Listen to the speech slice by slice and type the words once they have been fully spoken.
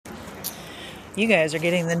You guys are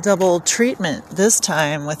getting the double treatment this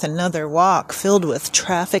time with another walk filled with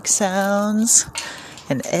traffic sounds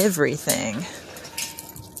and everything.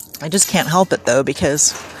 I just can't help it though,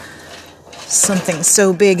 because something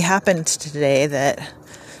so big happened today that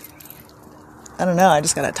I don't know, I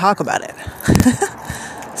just gotta talk about it.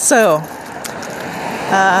 So,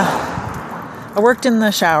 I worked in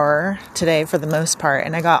the shower today for the most part,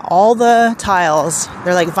 and I got all the tiles,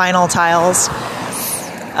 they're like vinyl tiles,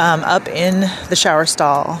 up in the shower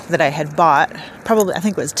stall that I had bought. Probably, I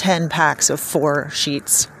think it was 10 packs of 4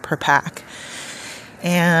 sheets per pack.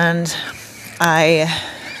 And I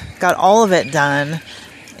got all of it done,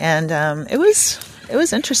 and it was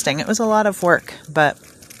interesting. It was a lot of work, but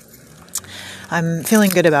I'm feeling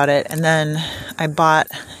good about it. And then I bought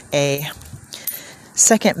a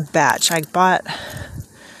second batch. I bought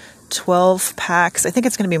 12 packs. I think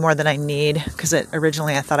it's going to be more than I need, because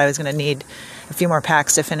originally I thought I was going to need a few more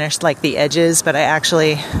packs to finish like the edges, but I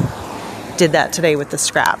actually did that today with the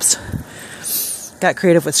scraps. Got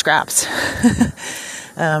creative with scraps.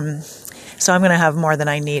 So I'm going to have more than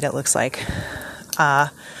I need, it looks like.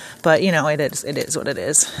 But you know, it is what it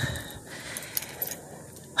is.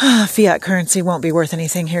 Fiat currency won't be worth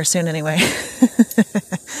anything here soon anyway.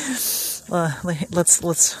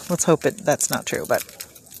 Let's hope that's not true, but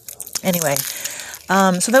anyway,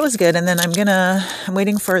 so that was good. And then I'm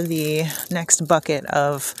waiting for the next bucket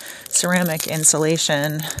of ceramic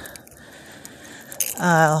insulation,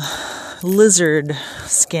 lizard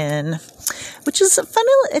skin, which is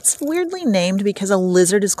funny. It's weirdly named because a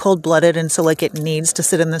lizard is cold-blooded, and so like it needs to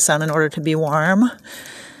sit in the sun in order to be warm.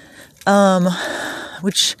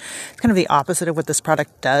 Which is kind of the opposite of what this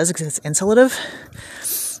product does, because it's insulative.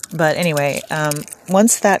 But anyway,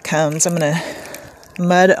 once that comes, I'm going to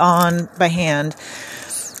mud on by hand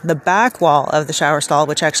the back wall of the shower stall,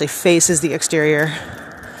 which actually faces the exterior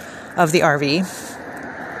of the RV.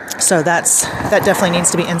 So that definitely needs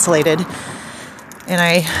to be insulated. And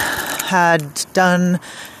I had done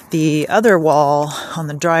the other wall on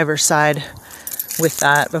the driver's side with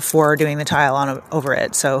that before doing the tile over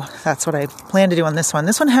it. So that's what I plan to do on this one.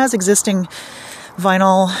 This one has existing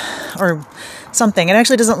vinyl or something. It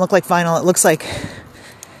actually doesn't look like vinyl. It looks like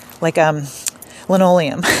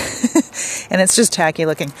linoleum. And it's just tacky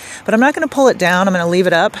looking. But I'm not going to pull it down. I'm going to leave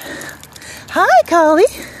it up. Hi, Collie.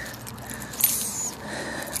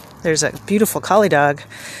 There's a beautiful collie dog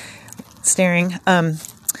staring.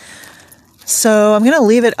 So I'm going to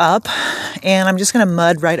leave it up, and I'm just going to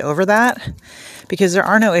mud right over that, because there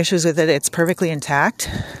are no issues with it. It's perfectly intact.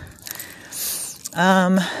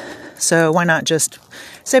 So why not just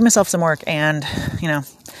save myself some work, and, you know,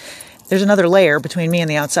 there's another layer between me and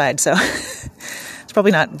the outside, so it's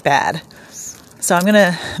probably not bad. So I'm going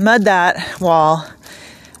to mud that wall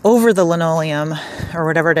over the linoleum or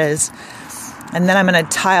whatever it is, and then I'm going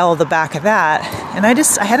to tile the back of that. And I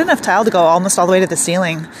had enough tile to go almost all the way to the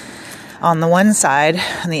ceiling on the one side,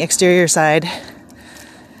 on the exterior side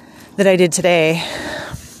that I did today.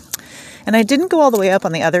 And I didn't go all the way up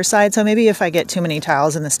on the other side, so maybe if I get too many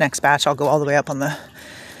tiles in this next batch, I'll go all the way up on the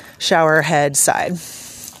shower head side.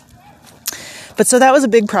 But so that was a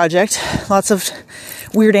big project. Lots of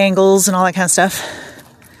weird angles and all that kind of stuff.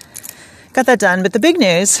 Got that done. But the big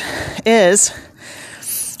news is,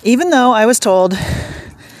 even though I was told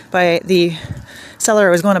by the seller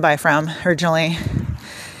I was going to buy from originally,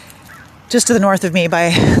 just to the north of me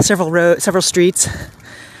by several streets,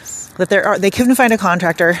 that they couldn't find a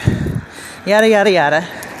contractor, yada, yada, yada.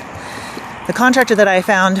 The contractor that I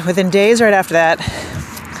found within days right after that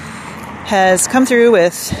has come through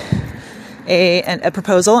with a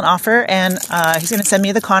proposal, an offer, and he's going to send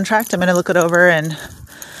me the contract. I'm going to look it over and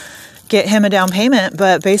get him a down payment.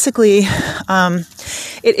 But basically,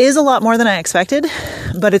 it is a lot more than I expected,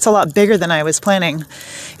 but it's a lot bigger than I was planning.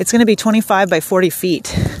 It's going to be 25 by 40 feet,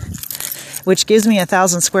 which gives me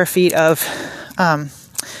 1,000 square feet of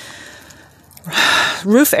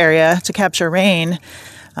roof area to capture rain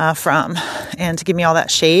from, and to give me all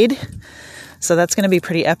that shade. So that's going to be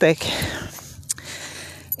pretty epic.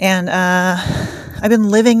 And I've been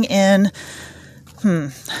living in,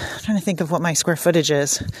 I'm trying to think of what my square footage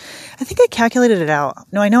is. I think I calculated it out.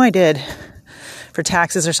 No, I know I did for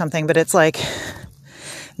taxes or something, but it's like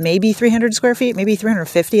maybe 300 square feet, maybe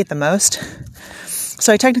 350 at the most.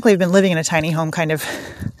 So I technically have been living in a tiny home kind of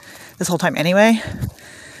this whole time anyway.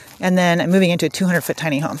 And then I'm moving into a 200 square foot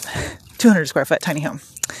tiny home.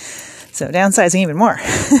 So downsizing even more.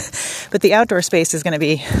 But the outdoor space is going to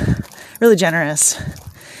be really generous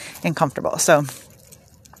and comfortable. So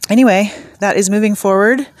anyway, that is moving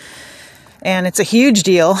forward. And it's a huge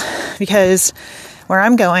deal because where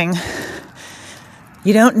I'm going,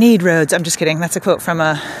 You don't need roads. I'm just kidding. That's a quote from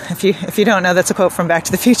if you don't know, that's a quote from Back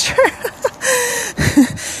to the Future.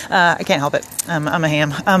 I can't help it. I'm a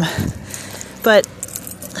ham. But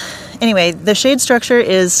anyway, the shade structure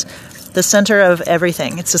is the center of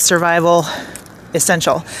everything. It's a survival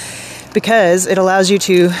essential because it allows you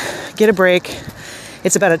to get a break.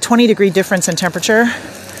 It's about a 20-degree difference in temperature.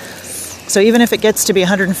 So even if it gets to be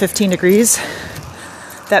 115 degrees,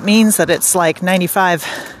 that means that it's like 95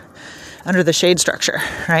 under the shade structure,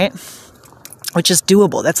 right? Which is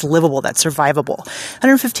doable. That's livable. That's survivable.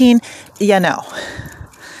 115, yeah, no.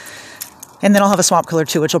 And then I'll have a swamp cooler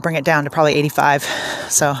too, which will bring it down to probably 85.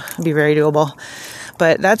 So it'll be very doable.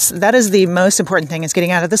 But that is the most important thing, is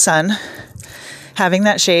getting out of the sun, having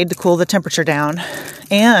that shade to cool the temperature down.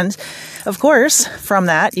 And of course, from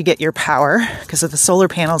that, you get your power because of the solar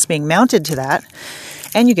panels being mounted to that.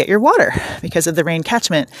 And you get your water because of the rain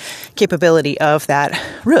catchment capability of that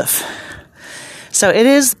roof. So it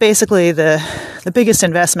is basically the biggest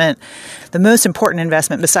investment, the most important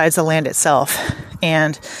investment besides the land itself.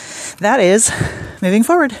 And that is moving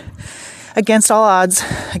forward against all odds,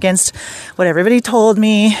 against what everybody told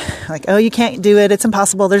me. Like, oh, you can't do it. It's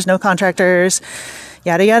impossible. There's no contractors,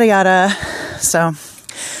 yada, yada, yada. So,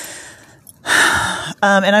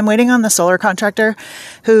 and I'm waiting on the solar contractor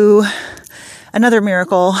who, another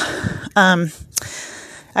miracle,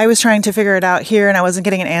 I was trying to figure it out here and I wasn't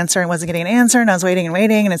getting an answer and I was waiting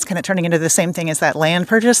and it's kind of turning into the same thing as that land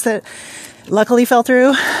purchase that luckily fell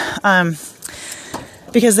through.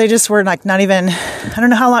 Because they just were like not even, I don't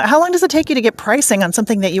know how long does it take you to get pricing on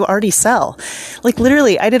something that you already sell? Like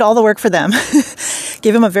literally, I did all the work for them,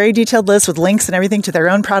 gave them a very detailed list with links and everything to their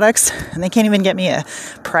own products, and they can't even get me a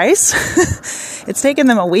price. It's taken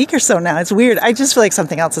them a week or so now. It's weird. I just feel like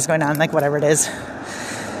something else is going on, like whatever it is.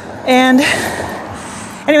 And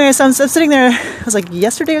anyway, so I'm sitting there, it was like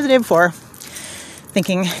yesterday or the day before,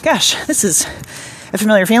 thinking, gosh, this is a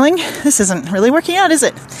familiar feeling. This isn't really working out, is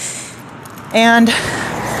it? And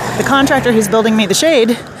the contractor who's building me the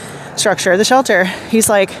shade structure, the shelter, he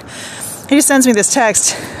just sends me this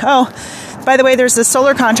text. Oh, by the way, there's this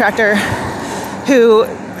solar contractor who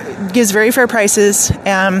gives very fair prices.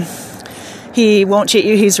 He won't cheat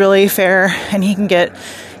you. He's really fair, and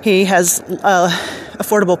he has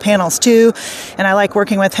affordable panels too. And I like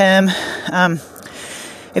working with him.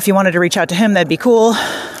 If you wanted to reach out to him, that'd be cool.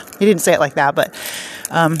 He didn't say it like that, but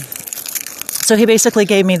so he basically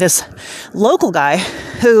gave me this local guy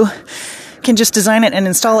who can just design it and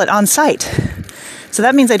install it on site. So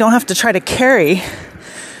that means I don't have to try to carry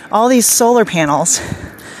all these solar panels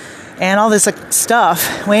and all this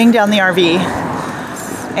stuff weighing down the RV.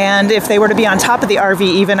 And if they were to be on top of the RV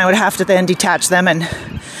even, I would have to then detach them and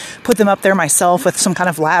put them up there myself with some kind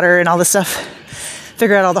of ladder and all this stuff.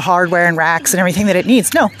 Figure out all the hardware and racks and everything that it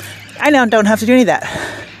needs. No, I now don't have to do any of that.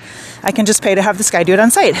 I can just pay to have this guy do it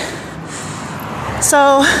on site.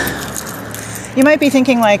 So you might be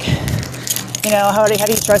thinking like, how do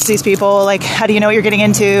you trust these people? Like, how do you know what you're getting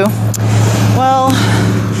into? Well,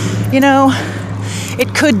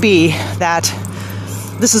 it could be that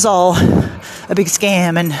this is all a big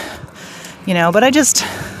scam and, but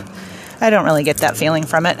I don't really get that feeling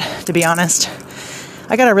from it, to be honest.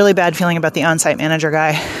 I got a really bad feeling about the on-site manager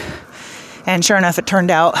guy. And sure enough, it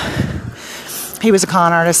turned out he was a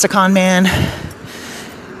con artist, a con man.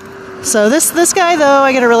 So this guy, though,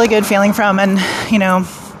 I get a really good feeling from, and,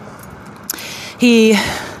 he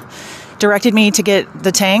directed me to get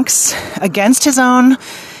the tanks against his own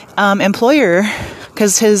employer,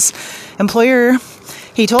 because his employer,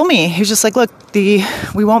 he told me, he was just like, look, we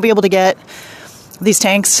won't be able to get these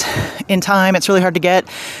tanks in time. It's really hard to get.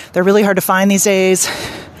 They're really hard to find these days.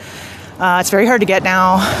 It's very hard to get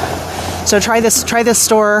now. So try this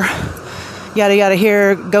store, yada, yada,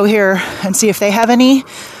 here, go here and see if they have any.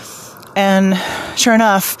 And sure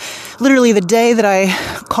enough, literally the day that I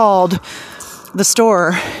called the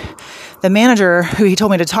store, the manager who he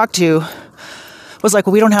told me to talk to was like,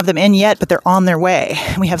 well, we don't have them in yet, but they're on their way.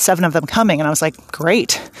 And we have 7 of them coming. And I was like,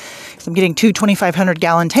 great. I'm getting 2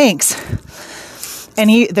 2,500-gallon tanks. And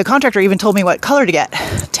the contractor even told me what color to get,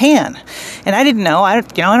 tan. And I didn't know. I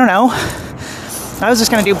don't know. I was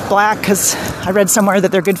just going to do black because I read somewhere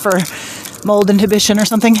that they're good for mold inhibition or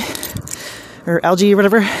something, or algae or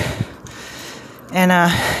whatever. And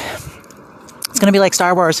it's going to be like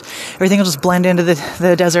Star Wars. Everything will just blend into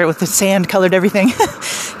the desert with the sand colored everything.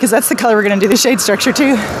 Because that's the color we're going to do the shade structure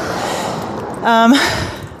too.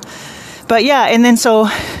 But yeah, and then so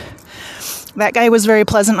that guy was very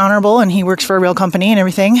pleasant, honorable, and he works for a real company and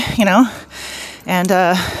everything, and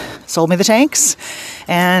sold me the tanks.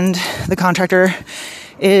 And the contractor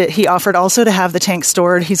He offered also to have the tanks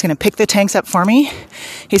stored. He's going to pick the tanks up for me.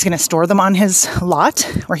 He's going to store them on his lot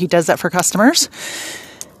where he does that for customers.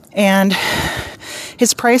 And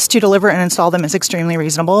his price to deliver and install them is extremely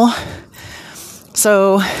reasonable.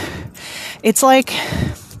 So it's like,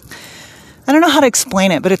 I don't know how to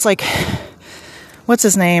explain it, but it's like, what's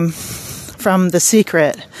his name from The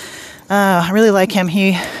Secret? I really like him.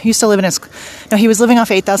 He used to live in he was living off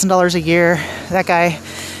 $8,000 a year. That guy,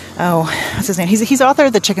 what's his name? He's the author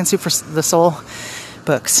of the Chicken Soup for the Soul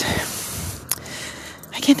books.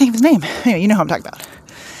 I can't think of his name. Anyway, you know who I'm talking about.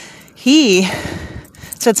 He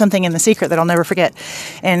said something in The Secret that I'll never forget.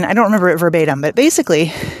 And I don't remember it verbatim, but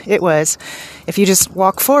basically it was, if you just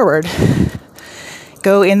walk forward,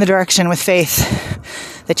 go in the direction with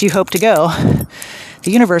faith that you hope to go,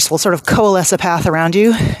 the universe will sort of coalesce a path around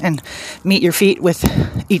you and meet your feet with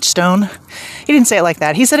each stone. He didn't say it like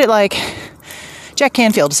that. He said it like, Jack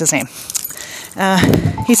Canfield is his name.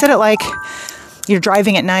 He said it like you're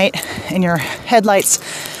driving at night and your headlights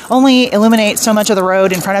only illuminate so much of the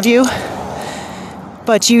road in front of you,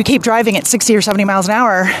 but you keep driving at 60 or 70 miles an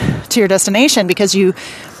hour to your destination because you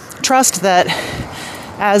trust that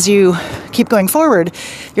as you keep going forward,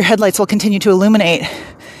 your headlights will continue to illuminate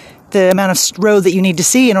the amount of road that you need to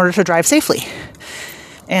see in order to drive safely.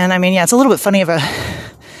 And I mean, yeah, it's a little bit funny of an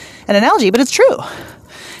analogy, but it's true.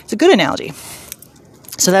 It's a good analogy.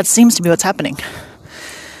 So that seems to be what's happening.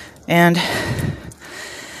 And,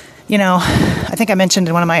 you know, I think I mentioned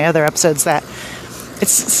in one of my other episodes that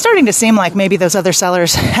it's starting to seem like maybe those other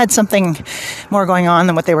sellers had something more going on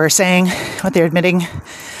than what they were saying, what they're admitting.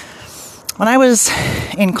 When I was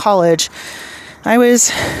in college, I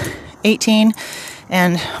was 18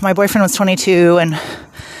 and my boyfriend was 22 and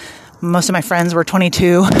most of my friends were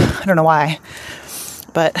 22. I don't know why,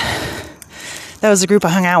 but that was the group I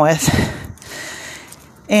hung out with.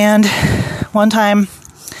 And one time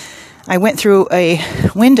I went through a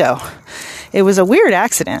window. It was a weird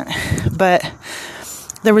accident, but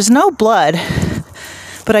there was no blood,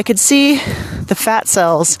 but I could see the fat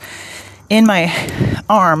cells in my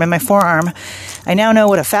arm, in my forearm. I now know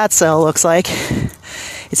what a fat cell looks like.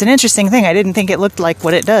 It's an interesting thing. I didn't think it looked like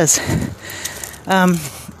what it does.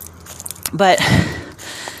 But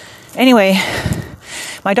anyway,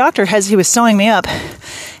 my doctor, as he was sewing me up,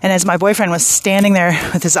 and as my boyfriend was standing there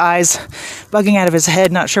with his eyes bugging out of his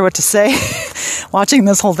head, not sure what to say, watching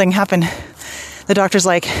this whole thing happen, the doctor's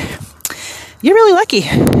like, "You're really lucky.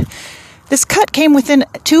 This cut came within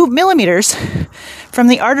 2 millimeters from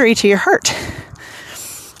the artery to your heart."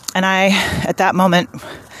 And I, at that moment,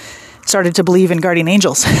 started to believe in guardian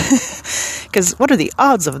angels. Because what are the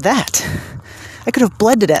odds of that? I could have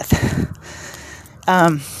bled to death.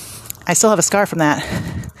 I still have a scar from that.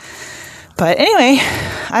 But anyway,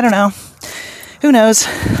 I don't know. Who knows?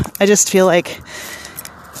 I just feel like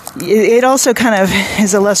it also kind of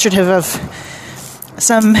is illustrative of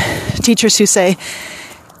some teachers who say,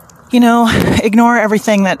 you know, ignore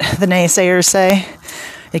everything that the naysayers say.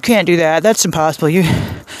 You can't do that. That's impossible. You'll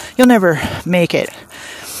never make it.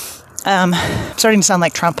 I'm starting to sound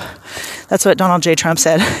like Trump. That's what Donald J. Trump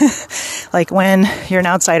said. Like, when you're an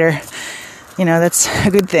outsider, you know, that's a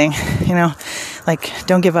good thing. You know, like,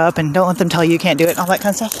 don't give up and don't let them tell you can't do it and all that kind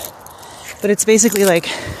of stuff. But it's basically like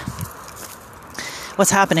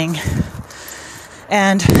what's happening.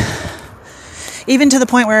 And even to the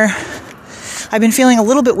point where I've been feeling a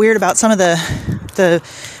little bit weird about some of the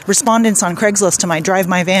respondents on Craigslist to my Drive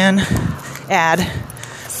My Van ad.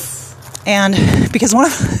 And because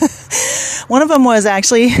one of them was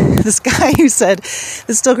actually this guy who said,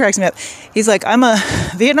 this still cracks me up. He's like, "I'm a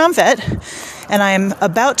Vietnam vet and I'm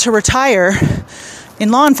about to retire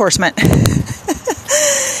in law enforcement."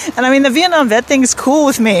 And I mean, the Vietnam vet thing's cool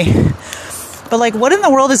with me. But like, what in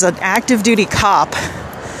the world is an active duty cop,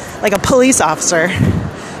 like a police officer,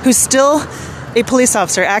 who's still a police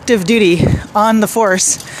officer, active duty on the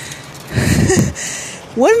force?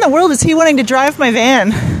 What in the world is he wanting to drive my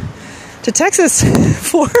van to Texas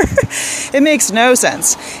for? It makes no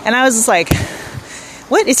sense. And I was just like,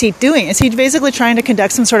 what is he doing? Is he basically trying to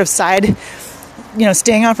conduct some sort of side, you know,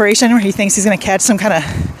 sting operation where he thinks he's going to catch some kind of,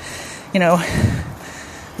 you know,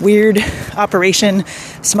 weird operation,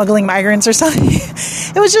 smuggling migrants or something?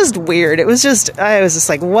 It was just weird. I was just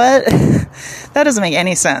like, what? That doesn't make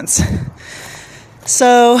any sense.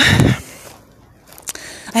 So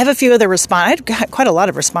I have a few other I've got quite a lot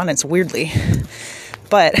of respondents, weirdly,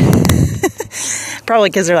 but probably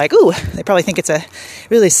because they're like, ooh, they probably think it's a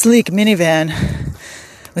really sleek minivan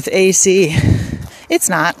with AC. It's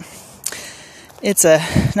not. It's a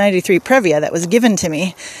 93 Previa that was given to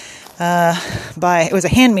me it was a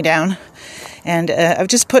hand-me-down, And I've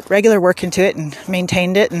just put regular work into it and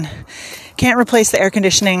maintained it, and can't replace the air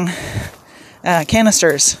conditioning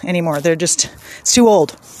canisters anymore. It's too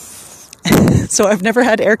old. So I've never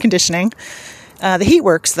had air conditioning. The heat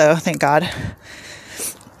works though, thank God.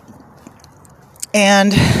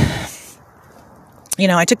 And,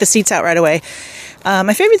 I took the seats out right away.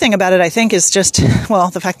 My favorite thing about it, I think, is just,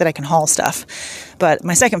 the fact that I can haul stuff. But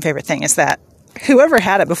my second favorite thing is that whoever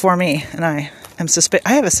had it before me, and I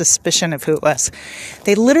have a suspicion of who it was,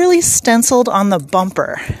 they literally stenciled on the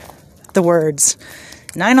bumper the words,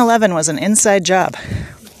 9/11 was an inside job,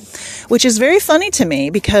 which is very funny to me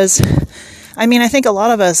because, I think a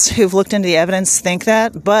lot of us who've looked into the evidence think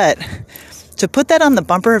that, but to put that on the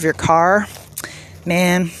bumper of your car,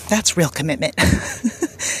 man, that's real commitment.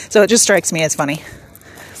 So it just strikes me as funny.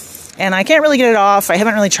 And I can't really get it off. I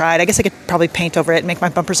haven't really tried. I guess I could probably paint over it and make my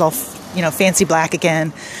bumpers all, fancy black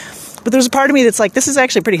again. But there's a part of me that's like, this is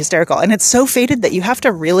actually pretty hysterical. And it's so faded that you have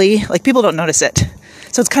to really, people don't notice it.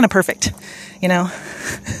 So it's kind of perfect, You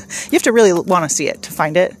have to really want to see it to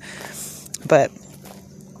find it. But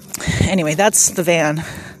anyway, that's the van.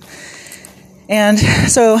 And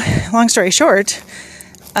so, long story short,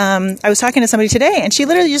 I was talking to somebody today, and she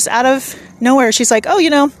literally just out of nowhere, she's like,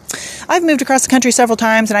 I've moved across the country several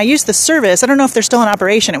times, and I used this service. I don't know if they're still in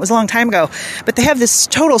operation. It was a long time ago. But they have this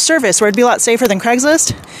total service where it'd be a lot safer than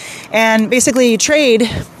Craigslist. And basically you trade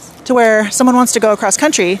to where someone wants to go across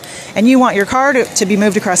country, and you want your car to be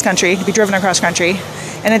moved across country, to be driven across country.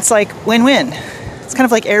 And it's like win-win. It's kind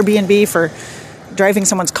of like Airbnb for driving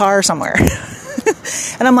someone's car somewhere.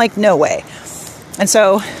 And I'm like, no way. And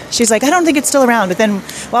so she's like, I don't think it's still around. But then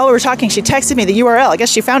while we were talking, she texted me the URL. I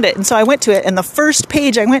guess she found it. And so I went to it. And the first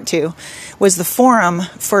page I went to was the forum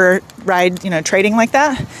for ride, trading like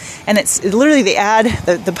that. And it's literally the ad,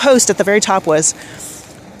 the post at the very top was,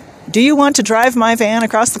 do you want to drive my van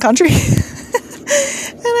across the country?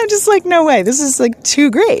 And I'm just like, no way. This is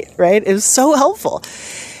too great, right? It was so helpful.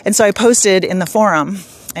 And so I posted in the forum,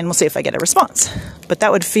 and we'll see if I get a response. But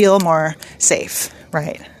that would feel more safe,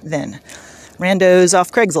 right, than randos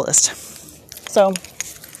off Craigslist. So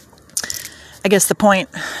I guess the point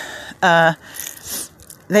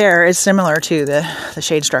there is similar to the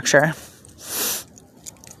shade structure.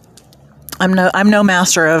 I'm no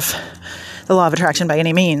master of the law of attraction by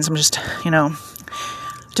any means. I'm just, it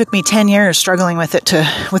took me 10 years struggling with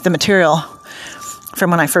the material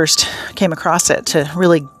from when I first came across it to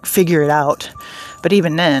really figure it out. But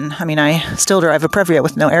even then, I still drive a Previa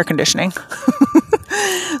with no air conditioning.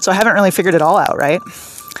 So I haven't really figured it all out, right?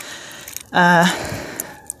 Not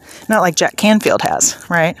like Jack Canfield has,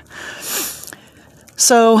 right?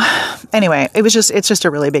 So anyway, it's just a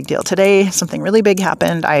really big deal. Today, something really big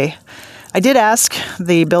happened. I did ask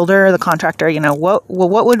the builder, the contractor,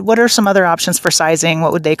 what are some other options for sizing?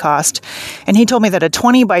 What would they cost? And he told me that a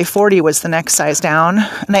 20 by 40 was the next size down.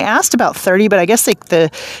 And I asked about 30, but I guess the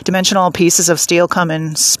dimensional pieces of steel come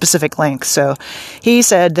in specific lengths. So he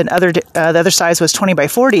said that the other size was 20 by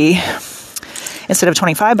 40 instead of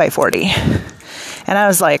 25 by 40. And I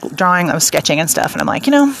was like I was sketching and stuff. And I'm like,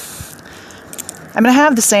 I'm going to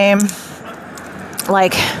have the same,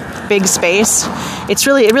 big space. It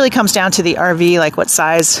really comes down to the RV, what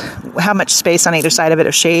size, how much space on either side of it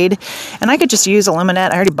of shade. And I could just use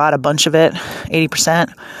Illuminate. I already bought a bunch of it,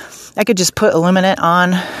 80%. I could just put Illuminate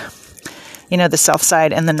on, the south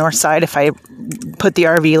side and the north side if I put the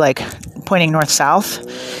RV pointing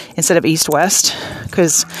north-south instead of east-west.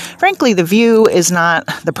 Because frankly, the view is not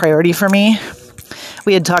the priority for me.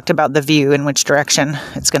 We had talked about the view in which direction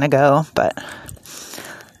it's going to go, but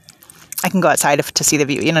I can go outside to see the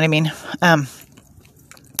view, you know what I mean?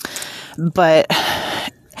 But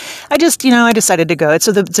I just, I decided to go.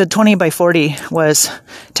 So the 20 by 40 was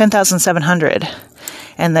 $10,700,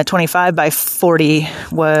 and the 25 by 40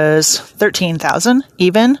 was $13,000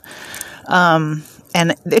 even.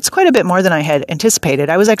 And it's quite a bit more than I had anticipated.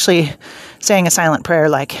 I was actually saying a silent prayer,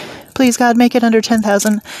 please God, make it under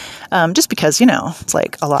 10,000. Just because, it's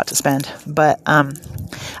a lot to spend. But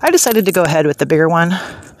I decided to go ahead with the bigger one,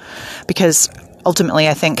 because ultimately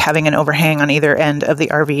I think having an overhang on either end of the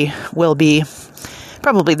RV will be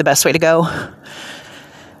probably the best way to go.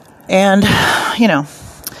 And, the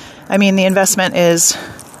investment is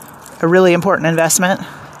a really important investment.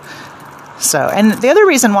 So, and the other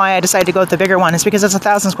reason why I decided to go with the bigger one is because it's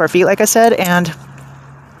 1,000 square feet, like I said, and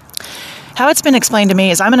how it's been explained to me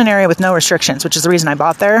is I'm in an area with no restrictions, which is the reason I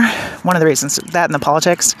bought there. One of the reasons, that and the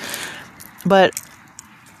politics. But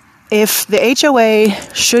if the HOA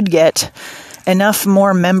should get enough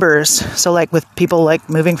more members, so with people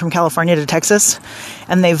moving from California to Texas,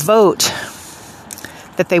 and they vote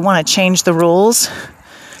that they want to change the rules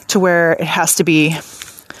to where it has to be,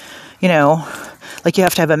 you know, like you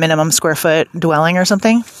have to have a minimum square foot dwelling or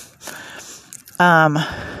something.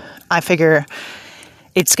 I figure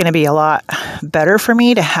it's going to be a lot better for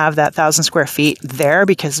me to have that 1,000 square feet there,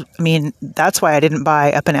 because, I mean, that's why I didn't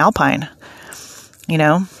buy up in Alpine, you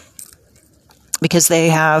know, because they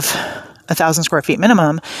have 1,000 square feet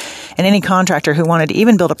minimum, and any contractor who wanted to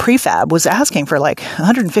even build a prefab was asking for like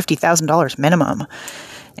 $150,000 minimum,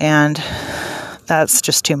 and that's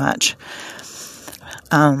just too much.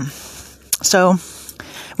 So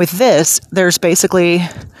with this, there's basically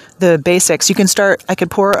the basics. You can start, I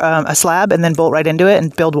could pour a slab and then bolt right into it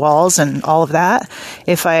and build walls and all of that.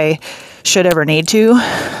 If I should ever need to,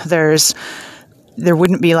 there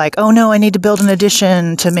wouldn't be like, oh no, I need to build an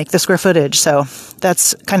addition to make the square footage. So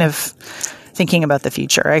that's kind of thinking about the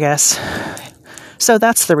future, I guess. So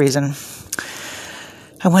that's the reason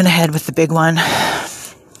I went ahead with the big one.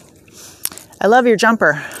 I love your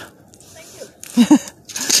jumper. Thank you.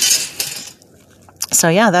 So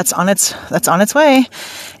yeah, that's on its way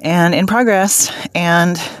and in progress.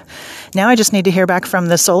 And now I just need to hear back from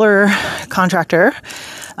the solar contractor.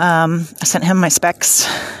 I sent him my specs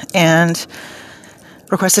and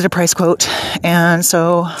requested a price quote. And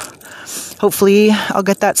so hopefully I'll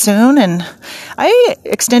get that soon. And I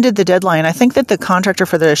extended the deadline. I think that the contractor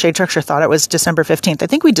for the shade structure thought it was December 15th. I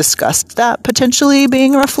think we discussed that potentially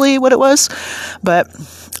being roughly what it was. But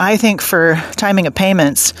I think for timing of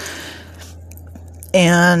payments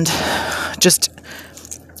and just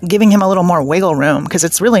giving him a little more wiggle room, because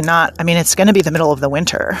it's really not, I mean, it's going to be the middle of the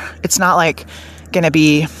winter. It's not like going to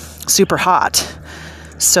be super hot.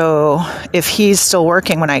 So if he's still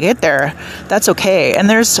working when I get there, that's okay. And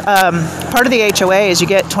there's part of the HOA is you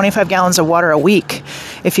get 25 gallons of water a week.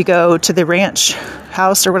 If you go to the ranch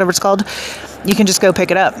house or whatever it's called, you can just go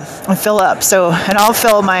pick it up and fill up. So, and I'll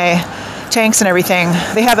fill my tanks and everything.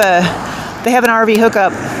 They have an RV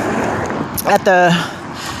hookup at the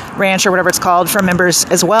ranch or whatever it's called for members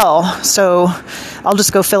as well. So I'll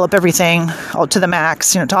just go fill up everything to the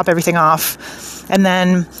max, top everything off, and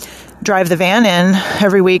then drive the van in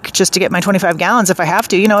every week just to get my 25 gallons if I have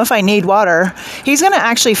to. If I need water, he's going to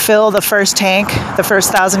actually fill the first tank, the first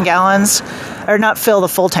 1,000 gallons, or not fill the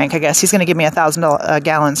full tank, I guess. He's going to give me 1,000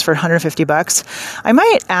 gallons for $150. I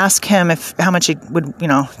might ask him how much he would,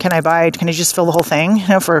 can he just fill the whole thing,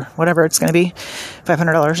 for whatever it's going to be,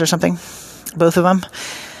 $500 or something, both of them.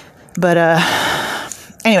 But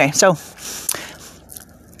anyway, so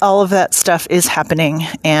all of that stuff is happening,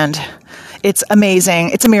 and it's amazing.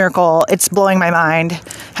 It's a miracle. It's blowing my mind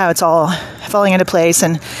how it's all falling into place.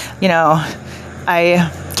 And,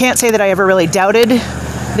 I can't say that I ever really doubted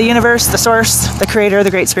the universe, the source, the creator, the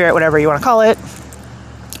great spirit, whatever you want to call it.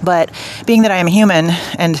 But being that I am human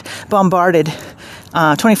and bombarded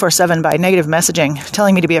 24/7 by negative messaging,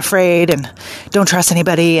 telling me to be afraid and don't trust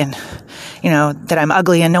anybody, and, that I'm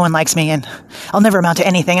ugly and no one likes me and I'll never amount to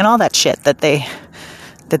anything, and all that shit that the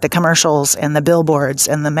commercials and the billboards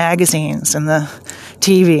and the magazines and the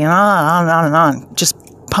TV and on and on and on just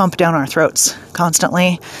pump down our throats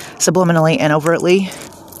constantly, subliminally and overtly.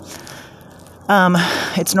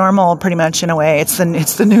 It's normal pretty much in a way. It's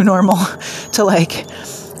the new normal to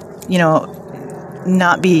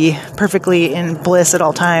not be perfectly in bliss at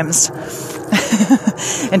all times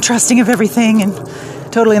and trusting of everything and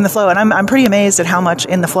totally in the flow. And I'm pretty amazed at how much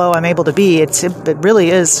in the flow I'm able to be. It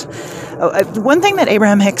really is. One thing that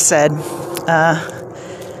Abraham Hicks said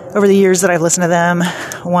over the years that I've listened to them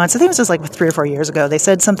once, I think this was like 3 or 4 years ago, they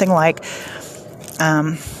said something like,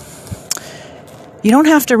 you don't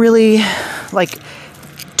have to really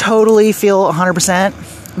totally feel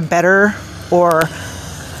 100% better or,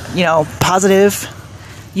 positive.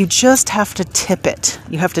 You just have to tip it.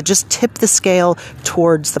 You have to just tip the scale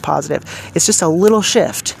towards the positive. It's just a little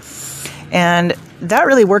shift. And that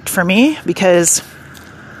really worked for me, because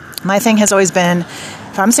my thing has always been,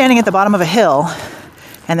 if I'm standing at the bottom of a hill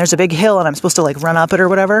and there's a big hill and I'm supposed to run up it or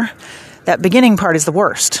whatever, that beginning part is the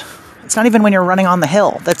worst. It's not even when you're running on the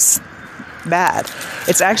hill that's bad.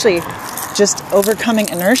 It's actually just overcoming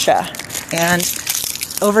inertia and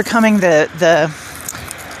overcoming the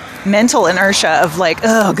mental inertia of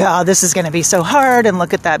oh God, this is going to be so hard, and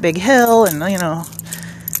look at that big hill, and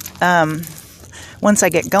once I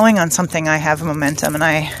get going on something, I have momentum, and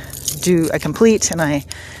I complete, and I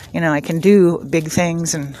can do big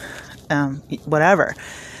things and whatever.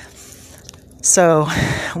 So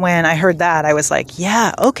when I heard that, I was like,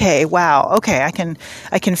 yeah, okay, wow, okay,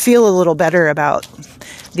 I can feel a little better about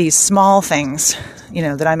these small things,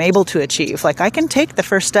 that I'm able to achieve. I can take the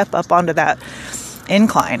first step up onto that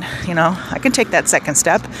incline, I can take that second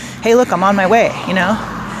step. Hey, look, I'm on my way,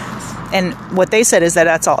 And what they said is that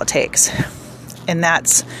that's all it takes. And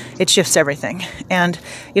it shifts everything. And,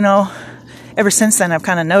 ever since then, I've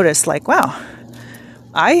kind of noticed, like, wow,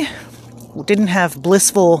 I didn't have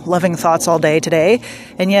blissful, loving thoughts all day today,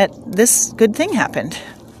 and yet this good thing happened.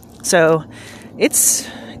 So it's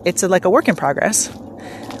like a work in progress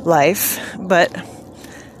life, but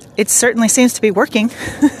it certainly seems to be working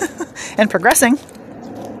and progressing.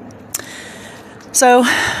 So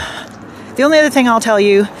the only other thing I'll tell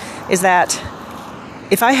you is that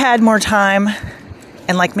if I had more time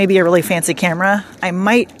and like maybe a really fancy camera, I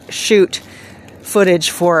might shoot footage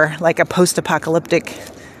for like a post-apocalyptic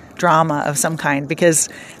drama of some kind, because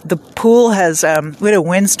the pool has, we had a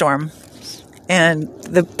windstorm and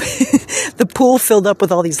the the pool filled up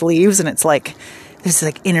with all these leaves, and it's like this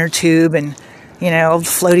like inner tube and,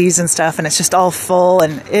 floaties and stuff, and it's just all full,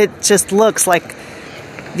 and it just looks like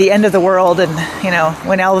the end of the world, and,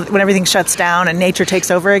 when everything shuts down and nature takes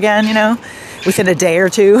over again, within a day or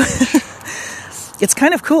two. It's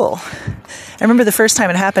kind of cool. I remember the first time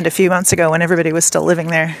it happened a few months ago when everybody was still living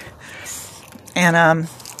there. And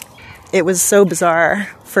it was so bizarre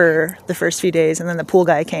for the first few days, and then the pool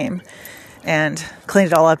guy came and cleaned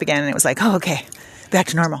it all up again, and it was like, oh, okay, back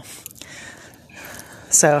to normal.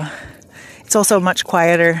 So it's also much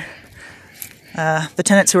quieter. The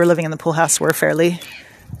tenants who were living in the pool house were fairly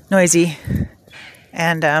noisy,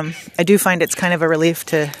 and I do find it's kind of a relief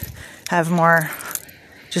to have more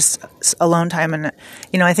just alone time. And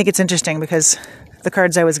I think it's interesting because the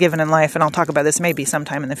cards I was given in life, and I'll talk about this maybe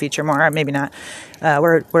sometime in the future more, or maybe not,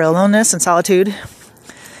 were aloneness and solitude,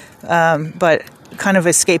 but kind of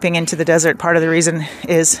escaping into the desert. Part of the reason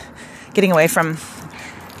is getting away from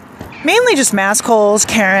mainly just mask holes,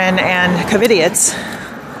 Karen, and covidiots.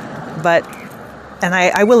 And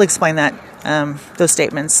I will explain that, those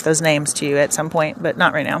statements, those names to you at some point, but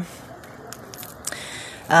not right now.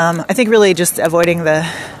 I think really just avoiding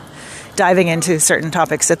diving into certain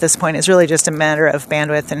topics at this point is really just a matter of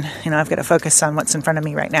bandwidth, and, I've got to focus on what's in front of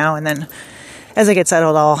me right now, and then as I get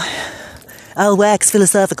settled, I'll wax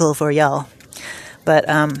philosophical for y'all. But,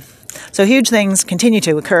 so huge things continue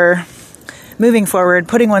to occur, moving forward,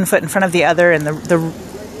 putting one foot in front of the other, and the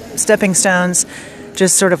stepping stones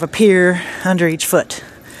just sort of appear under each foot.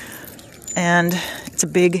 And it's a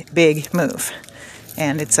big, big move.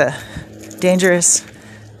 And it's a dangerous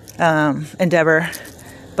endeavor.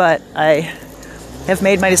 But I have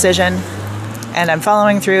made my decision, and I'm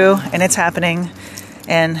following through, and it's happening.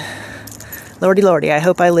 And lordy, I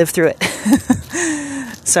hope I live through it.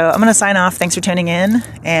 So I'm going to sign off. Thanks for tuning in,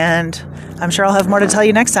 and I'm sure I'll have more to tell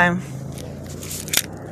you next time.